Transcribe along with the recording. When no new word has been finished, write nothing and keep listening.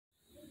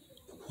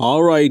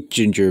Alright,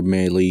 Ginger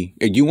Manley.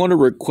 If you want to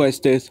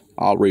request this,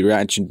 I'll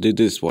reaction to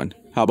this one.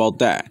 How about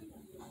that?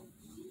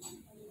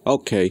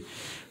 Okay,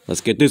 let's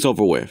get this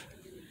over with.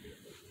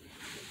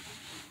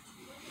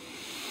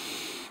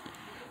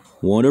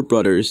 Warner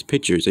Brothers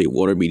Pictures, a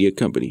WarnerMedia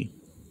Company.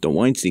 The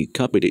Weinstein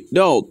Company.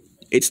 No,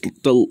 it's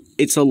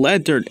a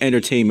Lantern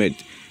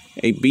Entertainment,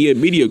 a beIN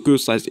Media Group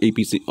 /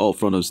 ABC. Oh,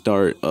 from the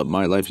start of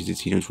My Life as a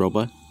Teenage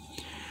Robot.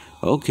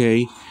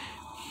 Okay,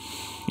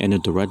 and the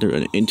director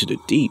Into the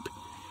Deep.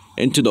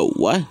 Into the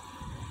what?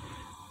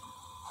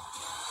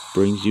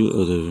 Brings you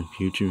to the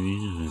future.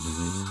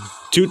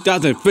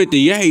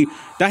 2058.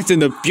 That's in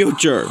the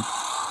future.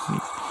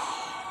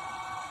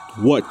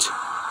 What?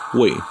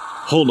 Wait.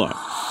 Hold on.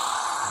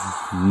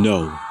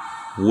 No.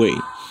 Wait.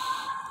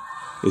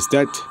 Is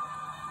that?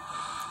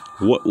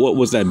 What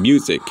was that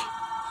music?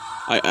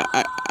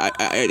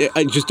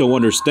 I just don't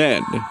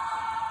understand.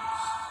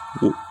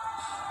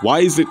 Why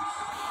is it?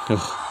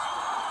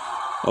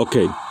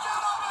 Okay.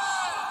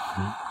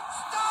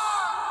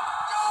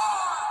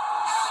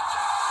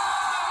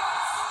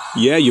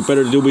 Yeah, you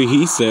better do what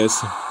he says.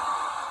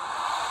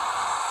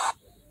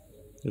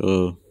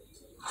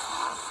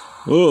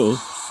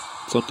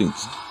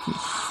 Something's...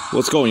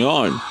 What's going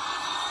on?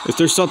 Is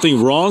there something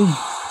wrong?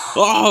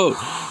 Oh,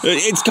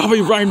 it's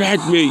coming right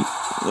at me.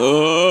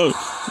 Whoa.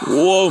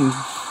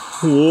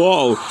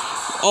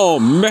 Oh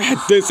man,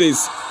 this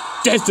is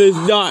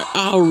not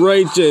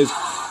outrageous.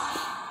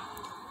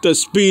 The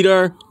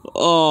speeder.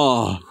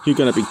 Oh, you're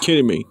gonna be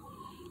kidding me.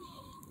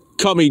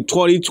 Coming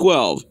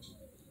 2012.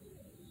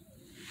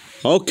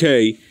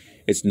 Okay,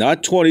 it's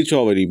not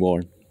 2012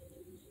 anymore,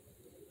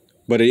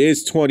 but it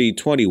is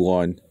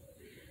 2021,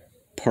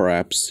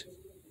 perhaps.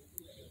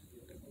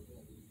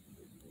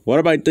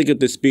 What do I think of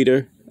the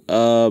speeder?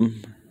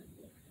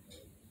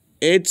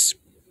 It's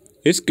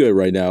good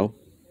right now.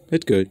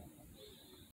 It's good.